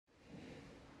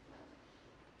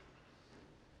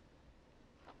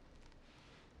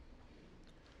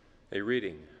A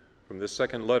reading from the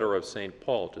second letter of St.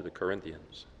 Paul to the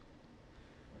Corinthians.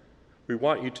 We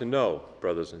want you to know,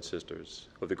 brothers and sisters,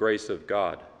 of the grace of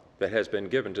God that has been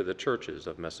given to the churches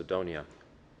of Macedonia.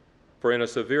 For in a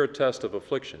severe test of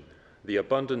affliction, the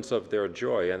abundance of their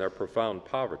joy and their profound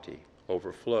poverty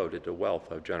overflowed into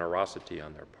wealth of generosity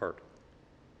on their part.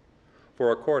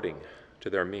 For according to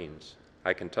their means,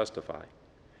 I can testify,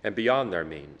 and beyond their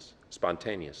means,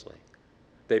 spontaneously,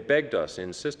 they begged us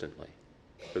insistently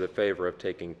for the favor of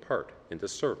taking part in the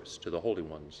service to the holy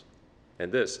ones,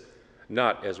 and this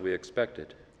not as we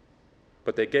expected,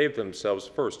 but they gave themselves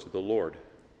first to the Lord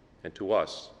and to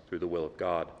us through the will of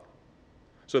God,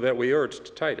 so that we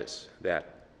urged Titus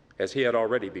that, as he had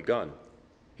already begun,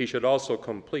 he should also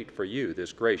complete for you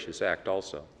this gracious act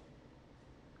also.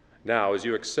 Now, as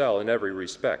you excel in every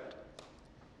respect,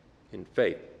 in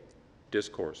faith,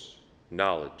 discourse,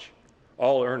 knowledge,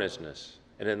 all earnestness,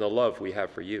 and in the love we have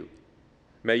for you,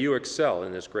 may you excel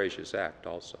in this gracious act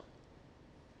also.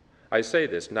 I say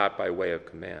this not by way of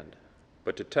command,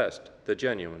 but to test the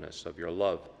genuineness of your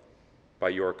love by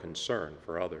your concern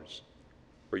for others.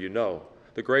 For you know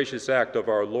the gracious act of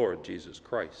our Lord Jesus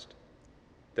Christ,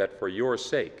 that for your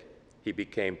sake he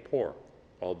became poor,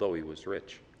 although he was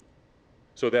rich,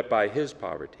 so that by his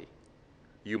poverty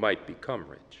you might become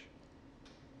rich.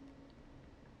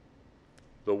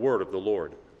 The word of the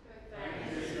Lord.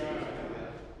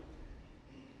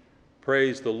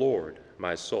 Praise the Lord,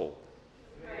 my soul.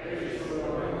 Praise the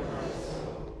Lord, my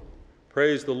soul.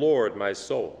 Praise the Lord, my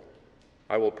soul.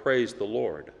 I will praise the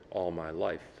Lord all my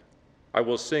life. I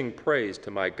will sing praise to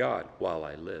my God while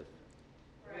I live.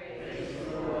 Praise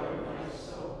the Lord, my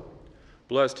soul.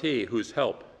 Blessed he whose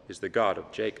help is the God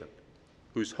of Jacob,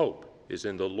 whose hope is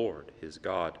in the Lord his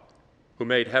God, who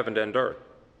made heaven and earth,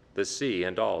 the sea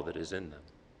and all that is in them.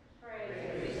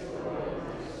 Praise the Lord,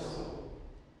 my soul.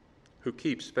 Who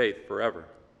keeps faith forever,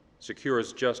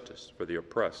 secures justice for the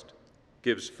oppressed,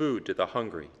 gives food to the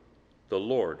hungry. The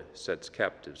Lord sets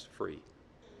captives free.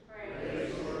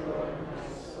 Praise the Lord, my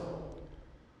soul.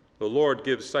 The Lord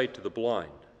gives sight to the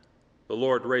blind. The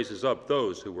Lord raises up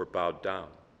those who were bowed down.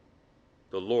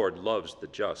 The Lord loves the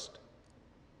just.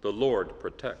 The Lord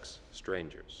protects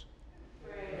strangers.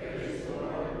 Praise the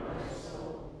Lord, my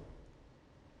soul.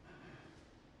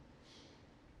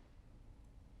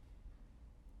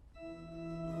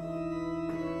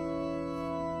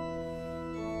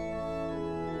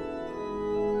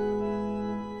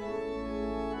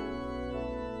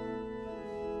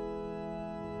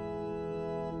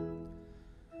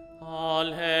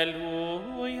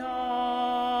 Alleluia,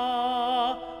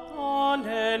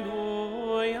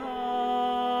 alleluia,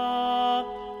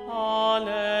 alleluia.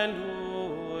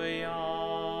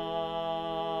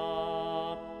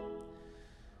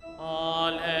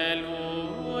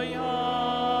 Alleluia,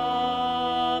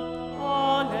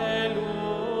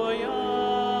 alleluia,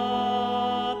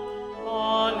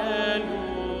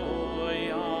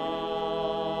 alleluia.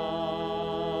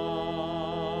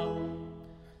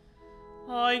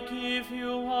 I give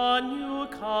you a new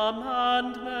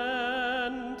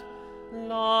commandment.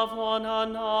 Love one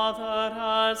another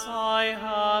as I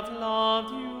have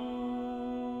loved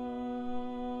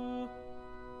you.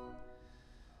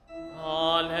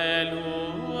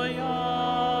 Alleluia,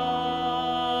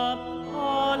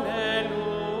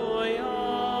 alleluia,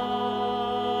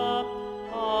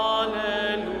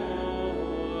 alleluia.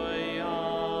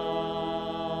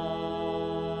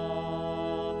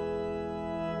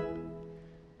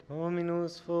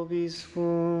 Dominus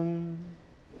vobiscum.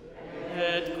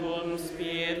 Et cum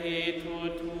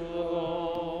spiritu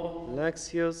tuo.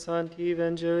 Lectio Sancti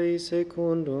Evangelii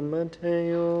secundum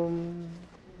Matteum.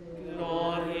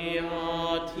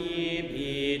 Gloria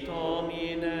tibi,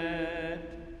 Domine.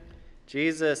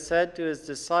 Jesus said to his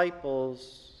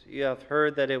disciples, "You have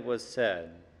heard that it was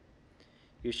said,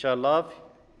 'You shall love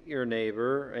your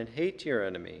neighbor and hate your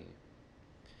enemy.'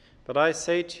 But I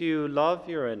say to you, love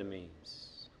your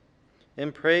enemies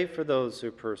and pray for those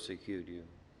who persecute you,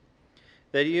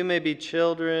 that you may be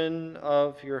children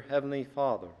of your heavenly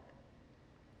Father.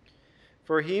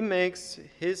 For he makes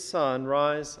his sun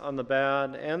rise on the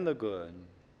bad and the good,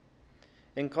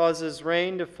 and causes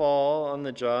rain to fall on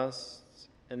the just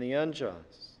and the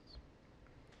unjust.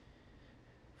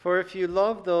 For if you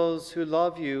love those who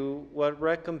love you, what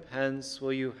recompense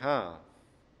will you have?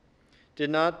 Did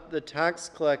not the tax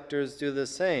collectors do the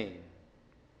same?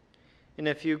 And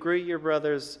if you greet your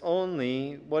brothers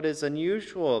only, what is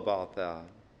unusual about that?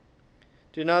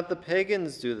 Do not the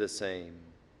pagans do the same?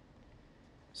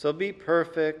 So be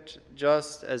perfect,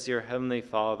 just as your heavenly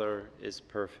Father is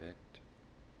perfect."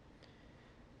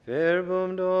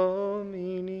 Verbum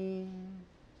Domini.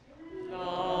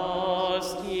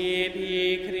 Laus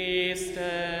tibi Christe.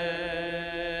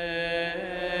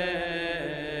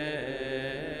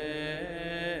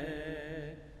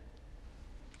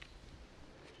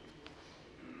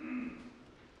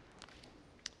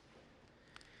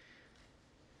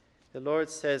 The Lord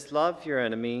says, love your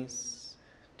enemies,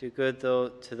 do good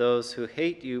to those who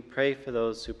hate you, pray for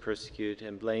those who persecute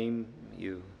and blame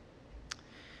you.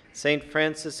 St.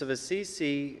 Francis of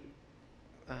Assisi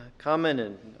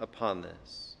commented upon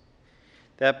this.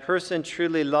 That person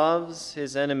truly loves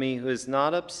his enemy who is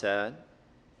not upset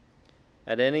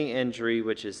at any injury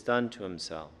which is done to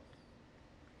himself,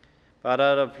 but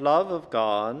out of love of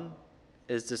God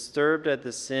is disturbed at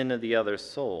the sin of the other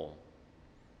soul.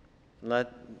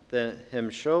 Let him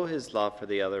show his love for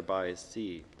the other by his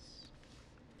deeds.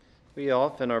 We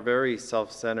often are very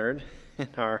self-centered in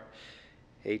our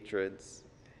hatreds,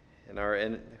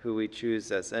 in who we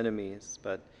choose as enemies,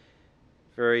 but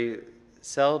very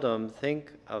seldom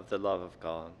think of the love of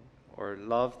God or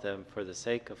love them for the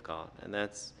sake of God. And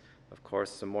that's, of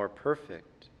course, the more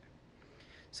perfect.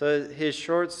 So his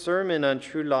short sermon on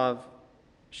true love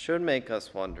should make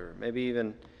us wonder, maybe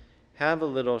even have a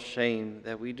little shame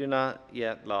that we do not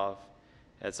yet love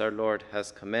as our Lord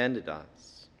has commanded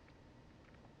us.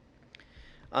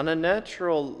 On a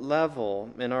natural level,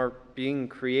 in our being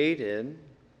created,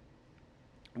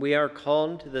 we are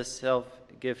called to the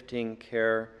self-gifting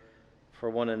care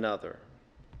for one another.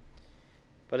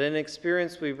 But in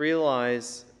experience, we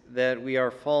realize that we are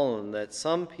fallen, that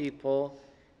some people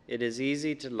it is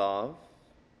easy to love.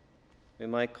 We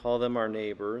might call them our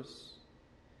neighbors.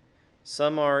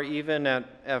 Some are, even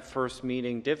at first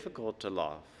meeting, difficult to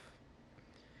love.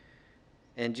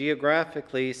 And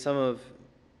geographically, some of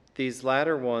these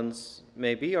latter ones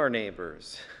may be our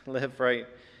neighbors, live right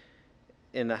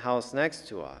in the house next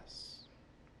to us.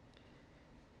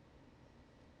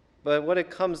 But what it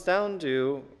comes down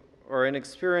to, or in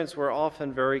experience, we're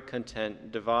often very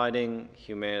content dividing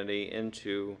humanity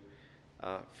into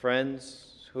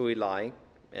friends who we like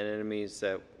and enemies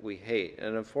that we hate.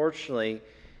 And unfortunately,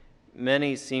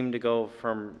 many seem to go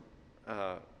from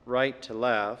right to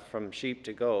left, from sheep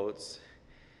to goats,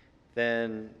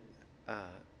 than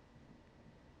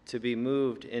to be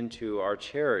moved into our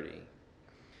charity.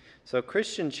 So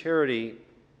Christian charity,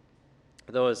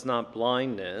 though it's not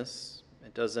blindness,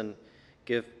 it doesn't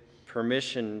give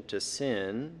permission to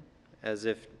sin, as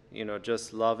if,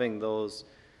 just loving those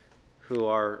who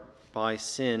are by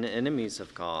sin enemies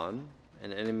of God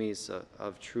and enemies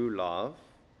of true love.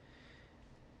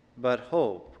 But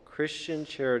hope, Christian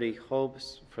charity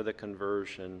hopes for the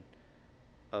conversion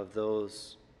of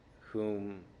those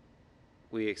whom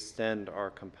we extend our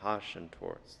compassion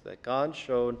towards. That God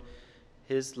showed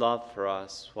his love for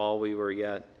us while we were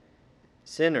yet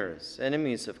sinners,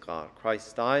 enemies of God.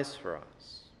 Christ dies for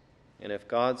us. And if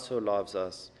God so loves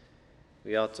us,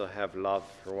 we ought to have love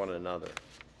for one another.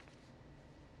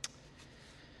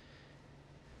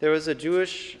 There was a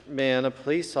Jewish man, a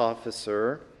police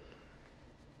officer,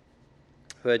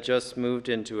 who had just moved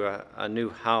into a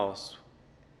new house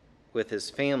with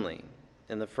his family.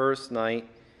 And the first night,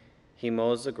 he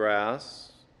mows the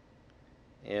grass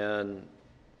and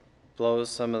blows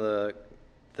some of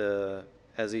the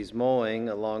as he's mowing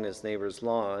along his neighbor's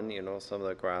lawn, some of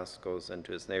the grass goes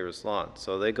into his neighbor's lawn.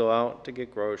 So they go out to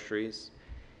get groceries.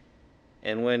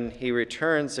 And when he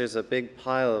returns, there's a big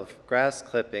pile of grass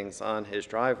clippings on his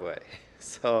driveway.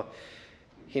 So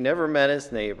he never met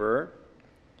his neighbor.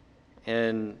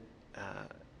 And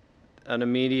an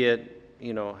immediate,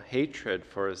 hatred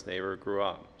for his neighbor grew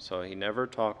up. So he never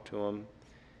talked to him.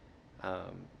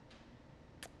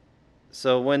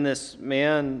 So when this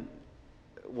man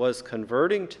was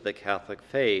converting to the Catholic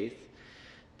faith,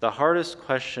 the hardest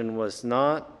question was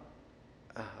not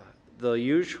the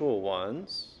usual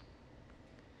ones,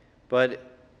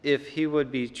 but if he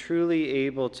would be truly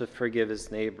able to forgive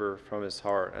his neighbor from his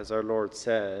heart, as our Lord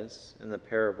says in the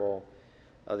parable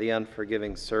of the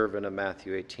unforgiving servant of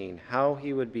Matthew 18, how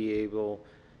he would be able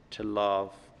to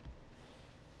love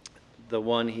the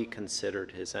one he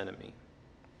considered his enemy.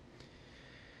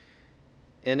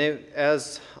 And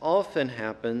as often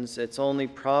happens, it's only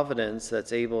providence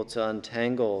that's able to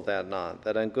untangle that knot.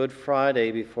 That on Good Friday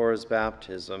before his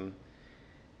baptism,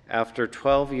 after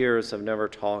 12 years of never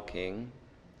talking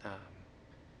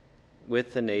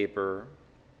with the neighbor,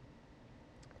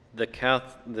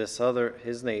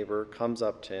 his neighbor comes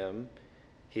up to him.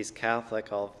 He's Catholic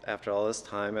after all this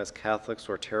time, as Catholics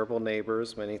were terrible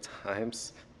neighbors many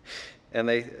times. And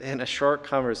they, in a short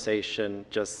conversation,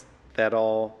 just that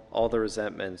all the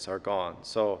resentments are gone.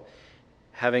 So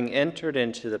having entered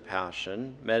into the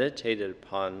Passion, meditated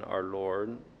upon our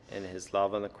Lord and his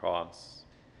love on the cross,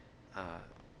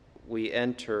 we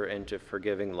enter into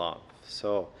forgiving love.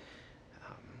 So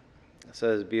it's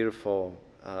a beautiful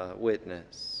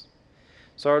witness.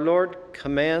 So our Lord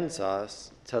commands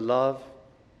us to love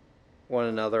one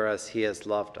another as he has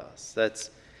loved us.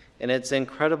 And it's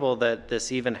incredible that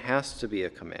this even has to be a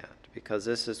command, because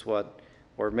this is what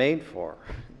we're made for.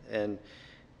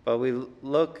 But we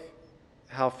look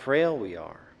how frail we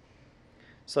are.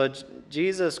 So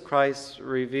Jesus Christ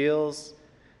reveals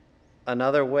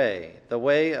another way, the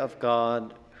way of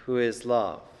God who is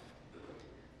love.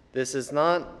 This is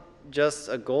not just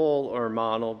a goal or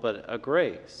model, but a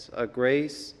grace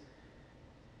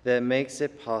that makes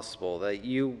it possible that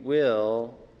you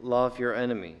will love your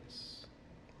enemies.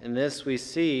 And this we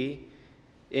see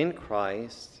in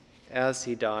Christ as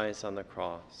he dies on the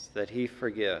cross, that he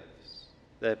forgives,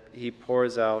 that he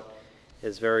pours out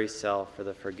his very self for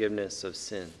the forgiveness of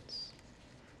sins.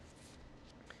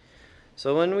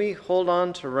 So when we hold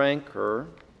on to rancor,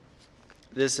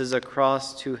 this is a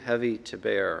cross too heavy to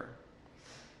bear,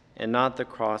 and not the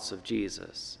cross of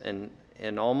Jesus. And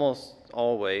almost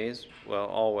always,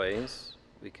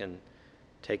 we can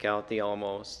take out the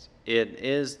almost, it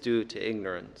is due to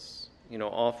ignorance.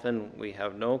 Often we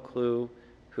have no clue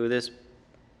who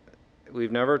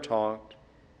we've never talked,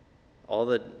 all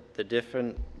the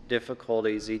different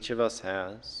difficulties each of us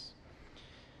has.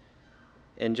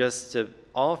 And just to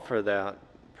offer that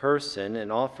person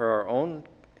and offer our own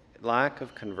lack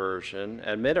of conversion,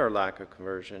 admit our lack of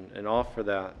conversion, and offer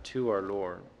that to our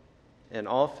Lord. And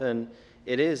often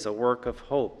it is a work of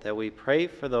hope that we pray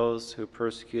for those who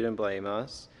persecute and blame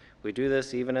us. We do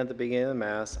this even at the beginning of the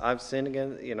Mass. I've sinned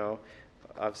again,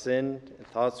 I've sinned in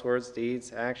thoughts, words,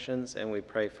 deeds, actions, and we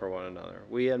pray for one another.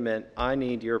 We admit, I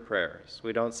need your prayers.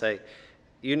 We don't say,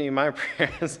 you need my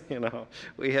prayers,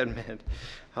 We admit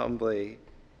humbly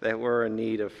that we're in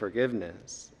need of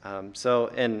forgiveness.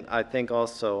 And I think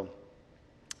also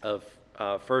of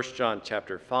 1 John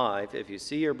chapter 5, if you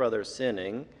see your brother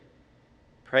sinning,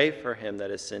 pray for him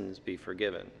that his sins be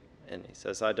forgiven. And he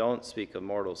says, I don't speak of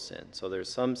mortal sin. So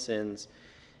there's some sins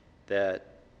that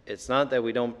it's not that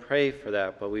we don't pray for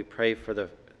that, but we pray for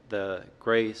the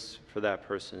grace for that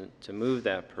person, to move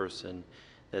that person,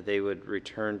 that they would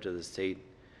return to the state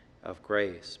of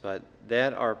grace. But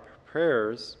that our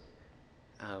prayers,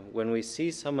 when we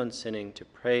see someone sinning, to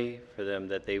pray for them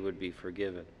that they would be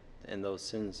forgiven and those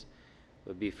sins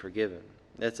would be forgiven.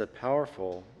 It's a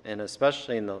powerful, and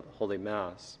especially in the Holy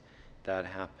Mass, that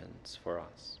happens for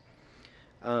us.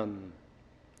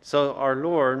 So our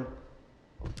Lord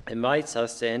invites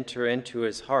us to enter into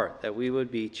his heart, that we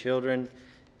would be children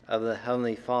of the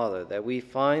Heavenly Father, that we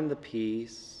find the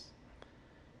peace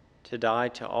to die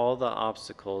to all the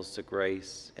obstacles to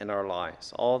grace in our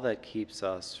lives, all that keeps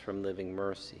us from living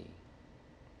mercy.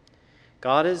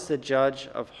 God is the judge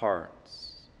of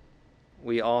hearts.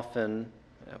 We often,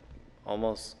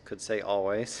 almost could say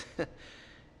always,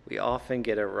 we often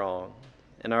get it wrong.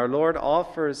 And our Lord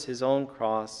offers his own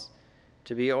cross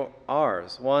to be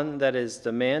ours, one that is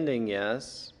demanding,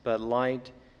 yes, but light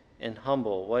and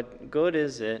humble. What good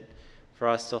is it for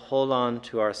us to hold on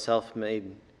to our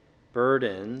self-made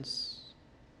burdens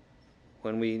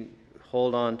when we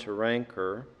hold on to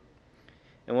rancor,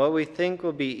 and what we think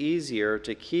will be easier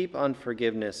to keep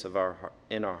unforgiveness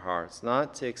in our hearts,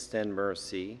 not to extend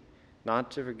mercy, not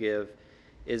to forgive,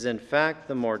 is in fact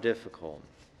the more difficult,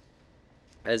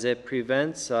 as it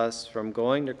prevents us from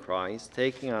going to Christ,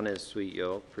 taking on his sweet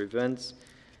yoke, prevents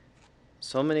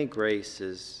so many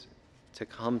graces to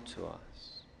come to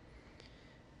us.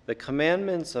 The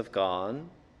commandments of God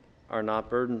are not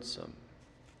burdensome,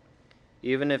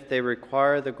 even if they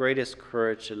require the greatest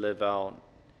courage to live out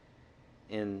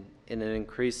in an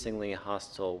increasingly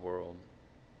hostile world.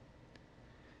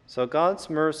 So God's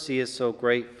mercy is so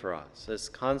great for us, as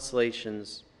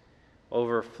consolations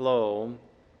overflow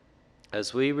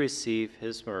as we receive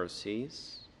his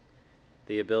mercies,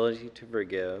 the ability to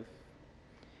forgive.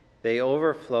 They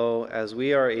overflow as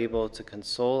we are able to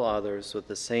console others with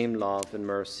the same love and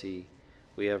mercy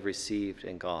we have received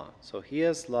in God. So he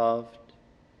has loved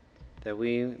that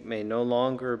we may no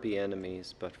longer be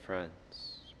enemies but friends.